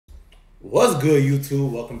What's good,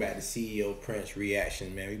 YouTube? Welcome back to CEO Prince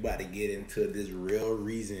Reaction, man. We about to get into this real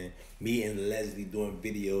reason me and Leslie doing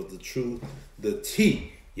videos, the truth, the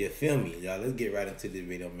tea. You feel me? Y'all, let's get right into this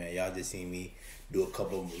video, man. Y'all just seen me do a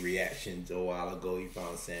couple of reactions a while ago, you know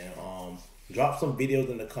what I'm saying? Drop some videos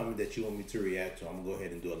in the comments that you want me to react to. I'm gonna go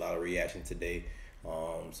ahead and do a lot of reaction today.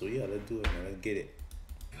 So yeah, let's do it, man. Let's get it.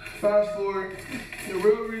 Fast forward, the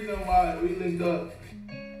real reason why we linked up.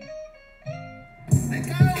 They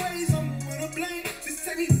got ways I'm gonna blame. Just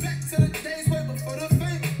take me back to the days way before the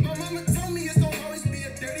fame. My mama told me it's gonna always be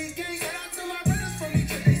a dirty game. Shout out to my brothers from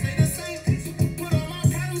Detroit, they say the same. Put all my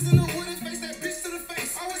problems in the wood and face that bitch to the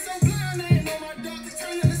face. I was so blind, I didn't know my dog could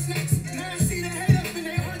turn into snakes. Now I see the hate up in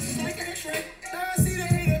their heart just like an x-ray. Now I see the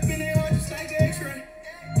hate up in their heart just like an x-ray.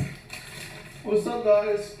 What's up,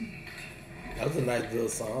 guys? That was a nice little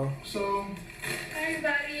song. So, Hi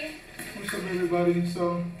everybody. what's up, everybody?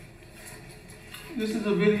 So, this is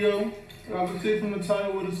a video. I can see from the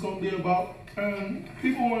title what it's going to be about. And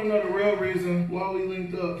people want to know the real reason why we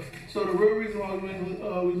linked up. So the real reason why we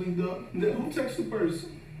linked up. Who texted you first?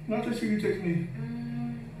 Not text you text me.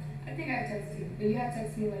 I think I texted you. You had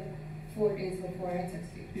texted me like 4 days before I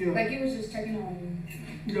texted you. Yeah. Like it was just checking on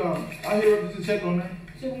you. Yeah, I hit up just to check on her.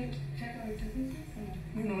 Should we check on your text messages?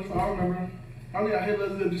 You know, so I remember. I hit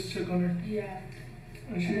Leslie up just to check on her. Yeah.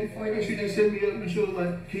 And And she just hit me up and she was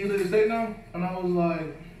like, "Can you leave the state now?" And I was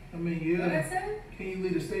like, "I mean, What I yeah. said? Can you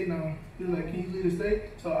leave the state now?" She was like, "Can you leave the state?"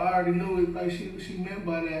 So I already knew it, like she meant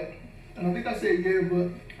by that. And I think I said yeah, but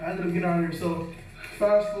I ended up getting out of here. So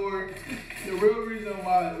fast forward, the real reason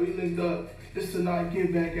why we linked up is to not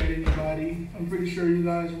get back at anybody. I'm pretty sure you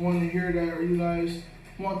guys want to hear that, or you guys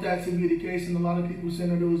want that to be the case. And a lot of people saying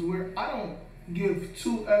that it was weird. I don't give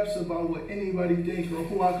two F's about what anybody thinks or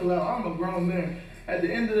who I collab. I'm a grown man. At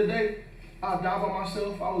the end of the day, I die by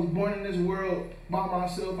myself. I was born in this world by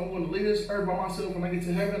myself. I'm going to leave this earth by myself. When I get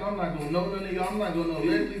to heaven, I'm not going to know none of y'all. I'm not going to know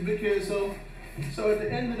Leslie, big head. So at the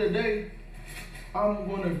end of the day, I'm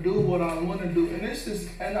going to do what I want to do.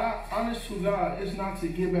 And honest to God, it's not to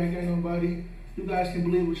get back at nobody. You guys can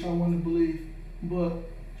believe what y'all want to believe. But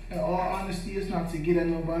in all honesty, it's not to get at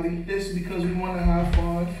nobody. It's because we want to have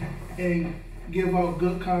fun and give out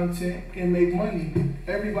good content and make money.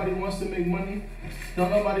 Everybody wants to make money. Don't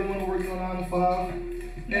nobody want to work on 9 to 5.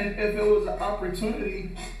 And if it was an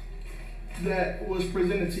opportunity that was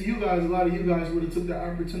presented to you guys, a lot of you guys would have took that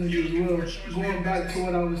opportunity as well. Going back to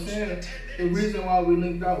what I was saying, the reason why we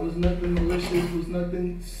linked out was nothing malicious, was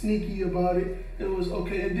nothing sneaky about it. It was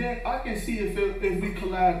okay. And then I can see if we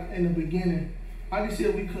collabed in the beginning. I can see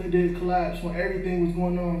if we did collabs when everything was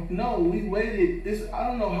going on. No, we waited. I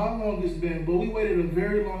don't know how long it's been, but we waited a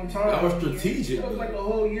very long time. That was strategic. It was like a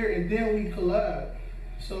whole year, and then we collabed.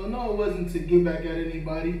 So no, it wasn't to get back at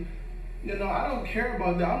anybody. You know, I don't care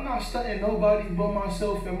about that. I'm not studying nobody but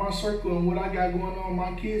myself and my circle and what I got going on.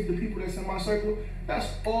 My kids, the people that's in my circle. That's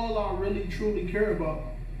all I really truly care about.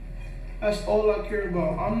 That's all I care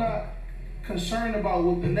about. I'm not concerned about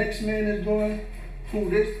what the next man is doing. What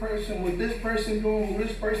this person doing, who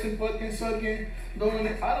this person fucking sucking, doing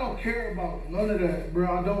it. I don't care about none of that, bro.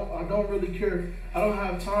 I don't really care. I don't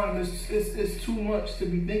have time. It's too much to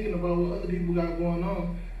be thinking about what other people got going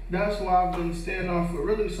on. That's why I've been staying off of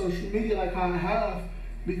really social media like how I have,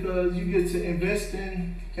 because you get to invest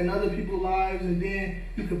in other people's lives, and then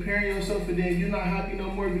you comparing yourself, and then you're not happy no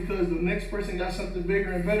more because the next person got something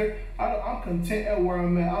bigger and better. I'm content at where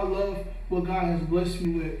I'm at. I love what God has blessed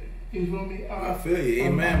me with. You feel me? I feel you.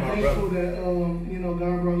 Amen, I'm my thankful brother. that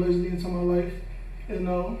God brought Leslie into my life,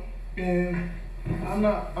 and I'm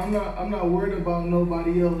not worried about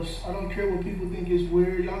nobody else. I don't care what people think is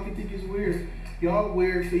weird. Y'all can think it's weird. Y'all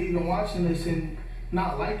weird for even watching us and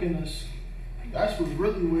not liking us. That's what's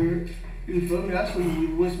really weird. You feel me? That's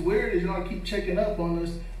what's weird is y'all keep checking up on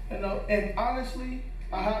us. And honestly,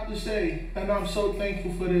 I have to say, and I'm so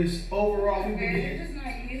thankful for this. Overall, we've been They're just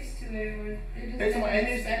not used to it.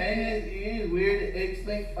 It's weird. It's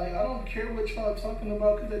like I don't care what y'all talking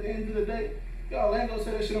about, because at the end of the day, y'all ain't gonna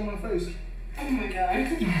say that shit on my face. Oh my god. You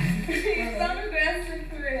sound aggressive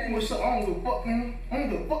for it. What's up? I don't give a fuck, man. I don't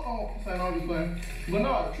give a fuck. I'm just playing. But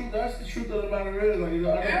no, that's the truth of the matter is, like, I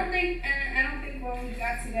don't think when we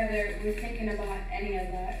got together we were thinking about any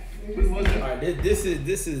of that. We wasn't. All right, this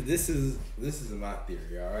is my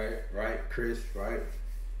theory. All right, right, Chris, right?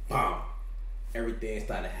 Bomb. Everything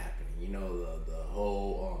started happening. You know, the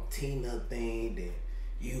whole Tina thing. Then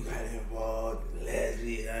you got involved.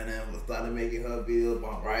 Leslie started making her video.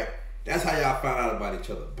 Bomb, right? That's how y'all found out about each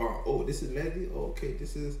other. Bomb. Oh, this is Leslie. Oh, okay,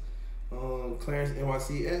 this is Clarence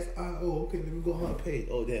NYCS. Oh, okay, let me go on her page.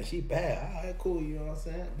 Oh, damn, she bad. All right, cool. You know what I'm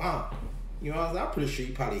saying? Bomb. You know what I'm saying? I'm pretty sure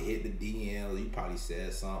you probably hit the DM, or you probably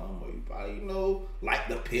said something, or you probably, you know, like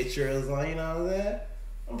the picture or something, you know what I'm saying?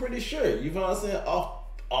 I'm pretty sure. You know what I'm saying?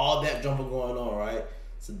 All that jumping going on, right?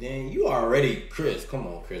 So then you already, Chris, come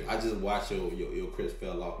on, Chris. I just watched your Chris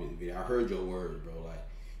fell off music video. I heard your words, bro. Like,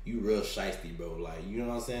 you real shiesty, bro. Like, you know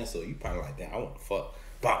what I'm saying? So you probably like, damn, I want to fuck.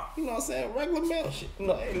 Bop. You know what I'm saying? Regular male shit. You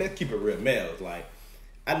know, hey, let's keep it real males. Like,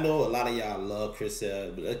 I know a lot of y'all love Chris,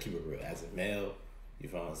 but let's keep it real. As a male, you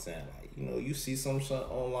know what I'm saying? Like, you know, you see some shit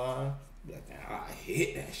online, like, I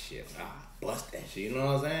hit that shit. I bust that shit. You know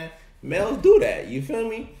what I'm saying? Males do that. You feel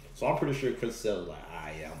me? So I'm pretty sure Chris was like,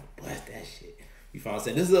 yeah, I'm gonna bust that shit. You feel what I'm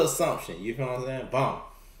saying? This is an assumption. You feel what I'm saying? Bomb.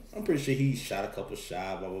 I'm pretty sure he shot a couple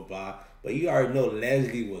shots, blah, blah, blah. But you already know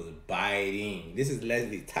Leslie was biting. This is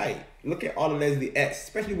Leslie tight. Look at all the Leslie X,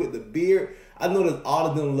 especially with the beard. I know that all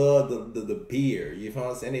of them love the beard. You feel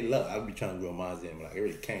what I'm saying? They love it. I'll be trying to grow mine in, but like, it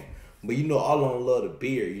really can't. But you know, all of them love the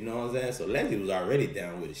beard. You know what I'm saying? So Leslie was already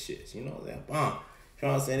down with the shits. You know what I'm saying? Bomb. You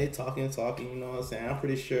know what I'm saying? They talking. You know what I'm saying? I'm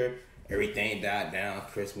pretty sure everything died down.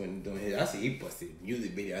 Chris went and doing his. I see he busted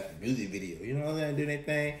music video after music video. You know what I'm saying? Doing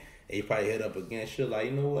anything. And he probably hit up again. Shit like,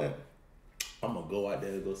 you know what? I'm gonna go out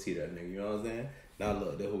there and go see that nigga. You know what I'm saying? Now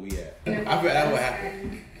look, that's who we at. I feel that's what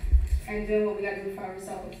happened. And doing what we gotta do for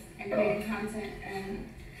ourselves and creating content,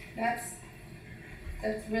 and that's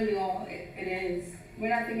really all it is. We're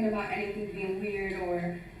not thinking about anything being weird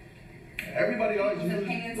or everybody always people's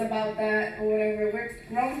opinions about that or whatever. We're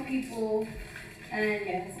grown people, and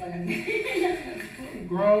yeah, that's what I mean.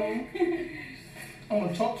 Grown. I'm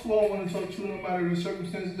gonna talk to who I want to talk to, no matter the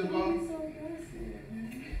circumstances involved.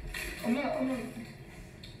 I'm not.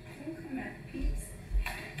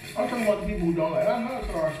 I'm talking about the people who don't like. I'm not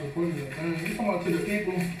sorry for putting it. I'm talking about to the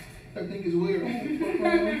people that think it's weird.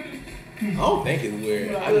 I don't think it's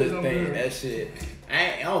weird. I just think that shit.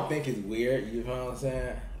 I don't think it's weird. You know what I'm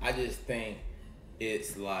saying? I just think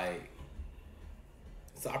it's like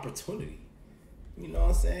it's an opportunity. You know what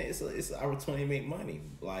I'm saying? It's an opportunity to make money.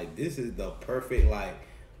 Like, this is the perfect, like,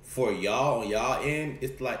 for y'all on y'all end.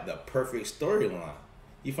 It's like the perfect storyline.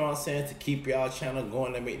 You know what I'm saying? To keep y'all channel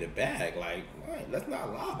going and make the bag. Like, man, let's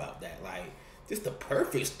not lie about that. Like, this the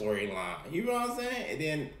perfect storyline. You know what I'm saying? And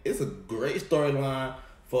then it's a great storyline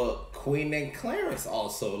for Queen and Clarence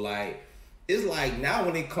also. Like, it's like now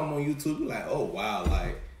when they come on YouTube, you're like, oh wow,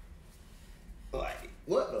 like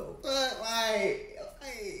what the what? Like,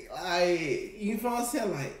 you know what I'm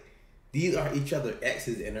saying? Like, these are each other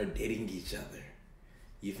exes and are dating each other.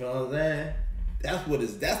 You feel what I'm saying?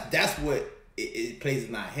 That's what it plays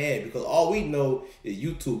in our head, because all we know is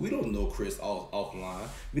YouTube. We don't know Chris offline.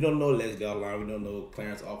 We don't know Leslie offline. We don't know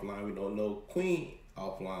Clarence offline. We don't know Queen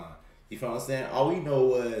offline. You feel what I'm saying? All we know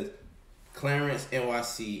was Clarence,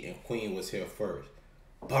 NYC, and Queen was here first.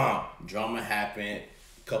 Bomb. Drama happened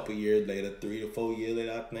a couple years later, 3 to 4 years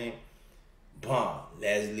later, I think. Bomb.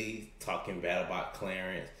 Leslie talking bad about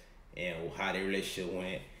Clarence and how their relationship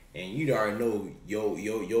went. And you already know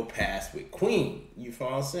your past with Queen. You feel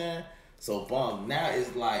what I'm saying? So bomb. Now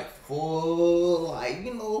it's like full, like,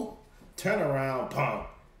 you know, turn around, bomb.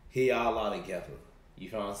 Here y'all are together. You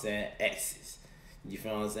feel what I'm saying? Exes. You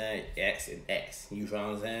feel what I'm saying? X and X. You feel what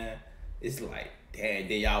I'm saying? It's like, damn,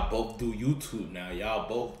 then y'all both do YouTube now. Y'all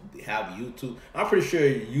both have YouTube. I'm pretty sure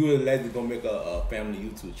you and Leslie gonna make a family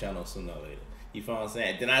YouTube channel sooner or later. You feel what I'm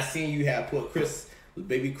saying? Then I seen you have put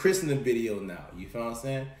baby Chris in the video now. You feel what I'm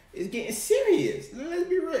saying? It's getting serious. Let's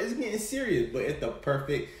be real. It's getting serious. But it's the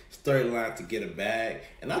perfect storyline to get a bag.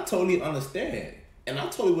 And I totally understand. And I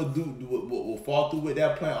totally will fall through with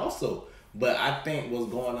that plan also. But I think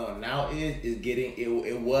what's going on now is getting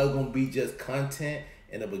it was gonna be just content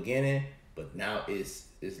in the beginning, but now it's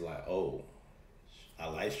like, oh, I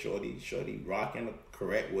like Shorty rocking the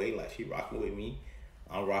correct way, like she rocking with me,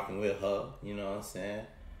 I'm rocking with her. You know what I'm saying?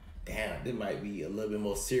 Damn, this might be a little bit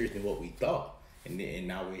more serious than what we thought, and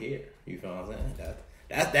now we're here. You feel what I'm saying?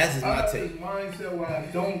 That's just my take. Mindset where I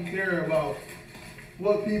don't care about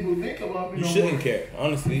what people think about me. You shouldn't care,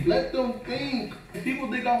 honestly. Let them think. If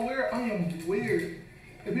people think I'm weird, I am weird.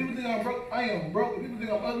 If people think I'm broke, I am broke. If people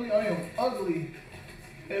think I'm ugly, I am ugly.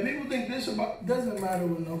 If people think this about, doesn't matter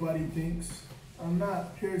what nobody thinks. I'm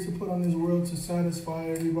not here to put on this world to satisfy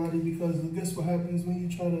everybody, because guess what happens when you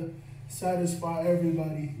try to satisfy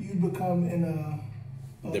everybody? You become in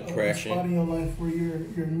a depression, a spot in your life where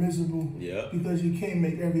you're miserable. Yeah. Because you can't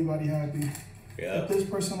make everybody happy. Yeah. If this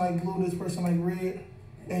person like blue, this person like red,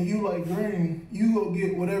 and you like green, you go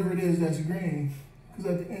get whatever it is that's green.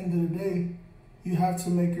 Because at the end of the day, you have to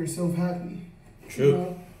make yourself happy. True. You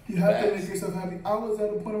know? You have to Facts. make yourself happy. I was at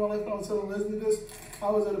a point in my life, I was telling Leslie this, I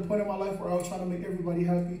was at a point in my life where I was trying to make everybody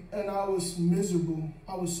happy. And I was miserable.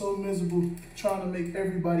 I was so miserable trying to make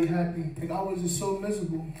everybody happy. Like, I was just so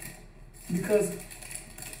miserable. Because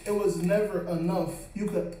it was never enough. You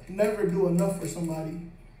could never do enough for somebody.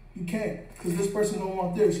 You can't. Because this person don't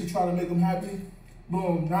want this. You try to make them happy.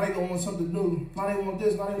 Boom. Now they gonna want something new. Now they want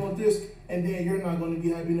this. Now they want this. And then you're not going to be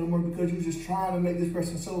happy no more because you're just trying to make this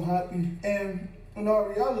person so happy. And in all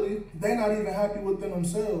reality, they're not even happy within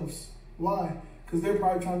themselves. Why? Because they're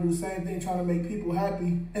probably trying to do the same thing, trying to make people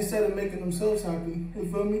happy instead of making themselves happy. You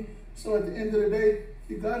feel me? So at the end of the day,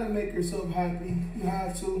 you gotta make yourself happy. You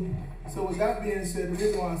have to. So with that being said, the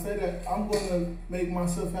reason why I say that, I'm gonna make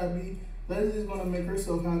myself happy. Leslie's gonna make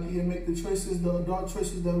herself happy and make the choices, the adult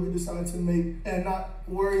choices that we decide to make, and not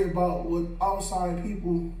worry about what outside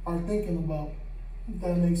people are thinking about. If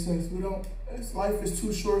that makes sense. We don't. Life is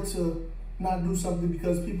too short to not do something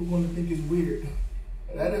because people gonna think it's weird.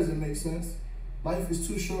 That doesn't make sense. Life is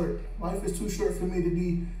too short. Life is too short for me to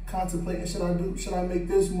be contemplating, should I make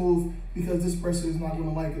this move because this person is not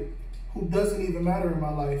gonna like it? Who doesn't even matter in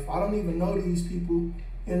my life. I don't even know these people,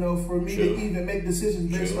 you know, for me to even make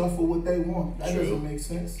decisions based off of what they want. That doesn't make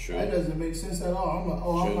sense. That doesn't make sense at all.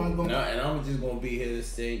 I'm not gonna. No, and I'm just gonna be here to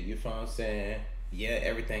say, you feel what I'm saying? Yeah,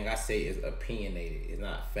 everything I say is opinionated. It's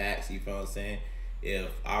not facts, you feel what I'm saying?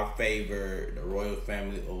 If I favor the royal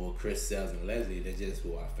family over Chris Sales and Leslie, that's just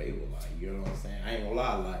who I favor. Like, you know what I'm saying? I ain't gonna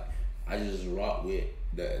lie, like, I just rock with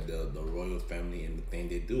the royal family and the thing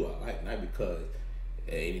they do. I like, not because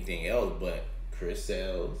anything else, but Chris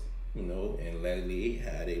Sales, you know, and Leslie,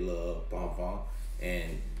 how they love Pom Pom,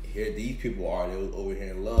 and here these people are, they was over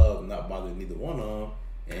here in love, not bothering neither one of them,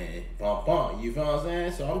 and Pom Pom, you feel what I'm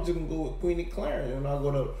saying? So I'm just gonna go with Queenie Clarence, and I'm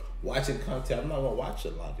gonna watching content. I'm not gonna watch a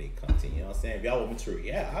lot of their content, you know what I'm saying? If y'all want me to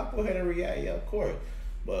react, I'll go ahead and react, yeah, of course.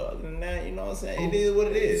 But other than that, you know what I'm saying? It is what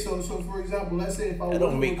it is. So for example, let's say if I that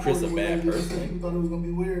don't make Chris a bad person. People thought it was gonna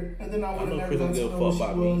be weird, and then I would have never got to know who she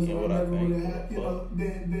was, and what I never think. would have, you know,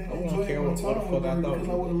 been I won't enjoying care my what the time fuck with I her thought because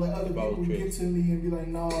I would have let other about people Chris. get to me and be like,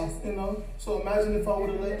 nah, you know. So imagine if I would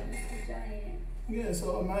have let. Yeah,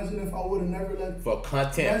 so imagine if I would have never let. For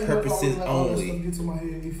content purposes only. Stuff get to my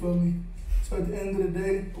head, you feel me? So at the end of the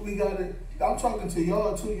day, we gotta. I'm talking to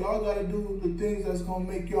y'all too. Y'all gotta do the things that's gonna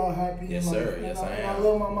make y'all happy. Yes, in life. sir. Yes, I am. I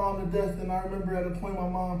love my mom to death, and I remember at a point my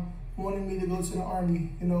mom wanted me to go to the army.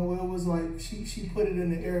 You know, it was like she put it in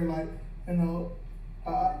the air, like, you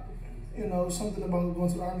know, something about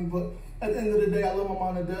going to the army. But at the end of the day, I love my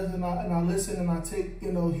mom to death, and I listen and I take,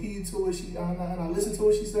 you know, heed to what she and I listen to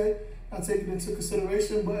what she say. I take it into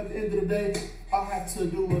consideration, but at the end of the day, I have to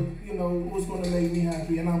do what, you know, what's going to make me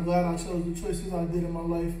happy. And I'm glad I chose the choices I did in my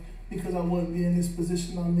life because I wouldn't be in this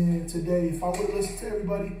position I'm in today. If I would have listened to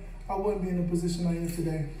everybody, I wouldn't be in the position I am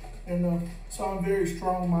today. And so I'm very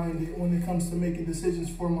strong-minded when it comes to making decisions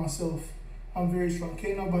for myself. I'm very strong.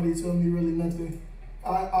 Can't nobody tell me really nothing.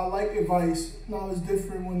 I like advice. Now it's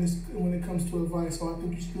different when it comes to advice. So I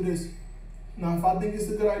think you should do this. Now, if I think it's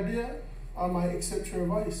a good idea, I might accept your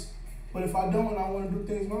advice. But if I don't and I want to do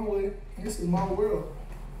things my way, this is my world.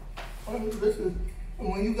 And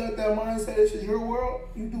when you got that mindset, this is your world,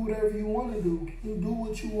 you do whatever you want to do. You do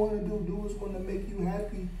what you want to do. Do what's going to make you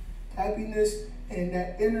happy. Happiness and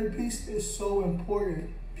that inner peace is so important.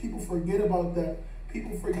 People forget about that.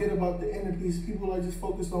 People forget about the inner peace. People are just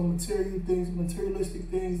focused on material things, materialistic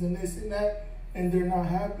things, and this and that, and they're not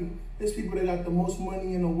happy. There's people that got the most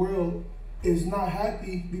money in the world is not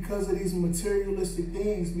happy because of these materialistic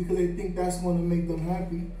things, because they think that's going to make them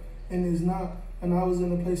happy, and it's not. And I was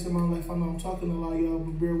in a place in my life, I know I'm talking a lot, y'all,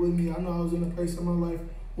 but bear with me. I know I was in a place in my life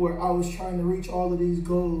where I was trying to reach all of these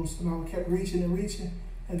goals, and I kept reaching and reaching,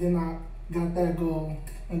 and then I got that goal,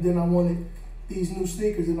 and then I wanted these new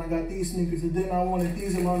sneakers, and I got these sneakers, and then I wanted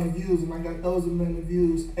these amount of views, and I got those amount of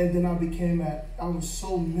views, and then I was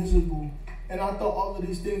so miserable, and I thought all of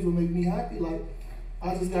these things would make me happy. Like,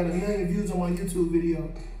 I just got 1 million views on my YouTube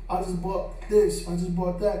video. I just bought this, I just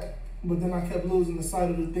bought that. But then I kept losing the sight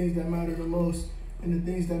of the things that matter the most. And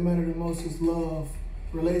the things that matter the most is love,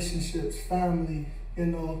 relationships, family, you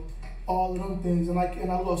know, all of them things. And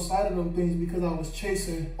I lost sight of them things because I was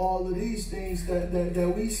chasing all of these things that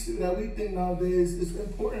we think nowadays is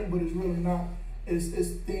important, but it's really not. It's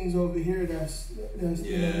things over here that's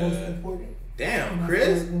you know, most important. Damn,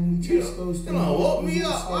 Chris. When we chase those things, woke me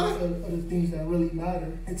up, of the things that really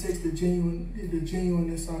matter. It takes the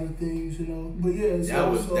genuineness out of things, you know. But yeah,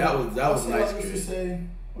 that was nice, Chris. To say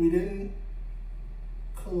we didn't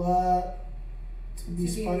collab to be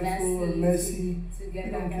spiteful or messy. To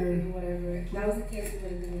get back at people, whatever. If that was the case, it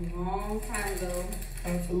would have been a long time ago.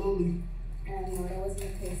 Absolutely. And no, that wasn't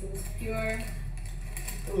the case. It was pure.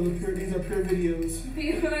 These are pure videos.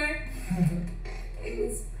 Pure. It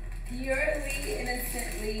was purely,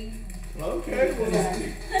 innocently. Okay.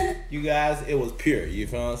 Yeah. You guys, it was pure. You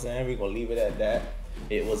feel what I'm saying? We're gonna leave it at that.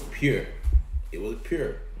 It was pure. It was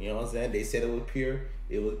pure. You know what I'm saying? They said it was pure.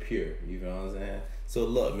 It was pure. You feel what I'm saying? So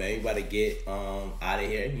look, man, you about to get out of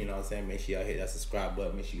here. You know what I'm saying? Make sure y'all hit that subscribe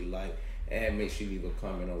button. Make sure you like, and make sure you leave a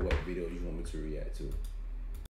comment on what videos you want me to react to.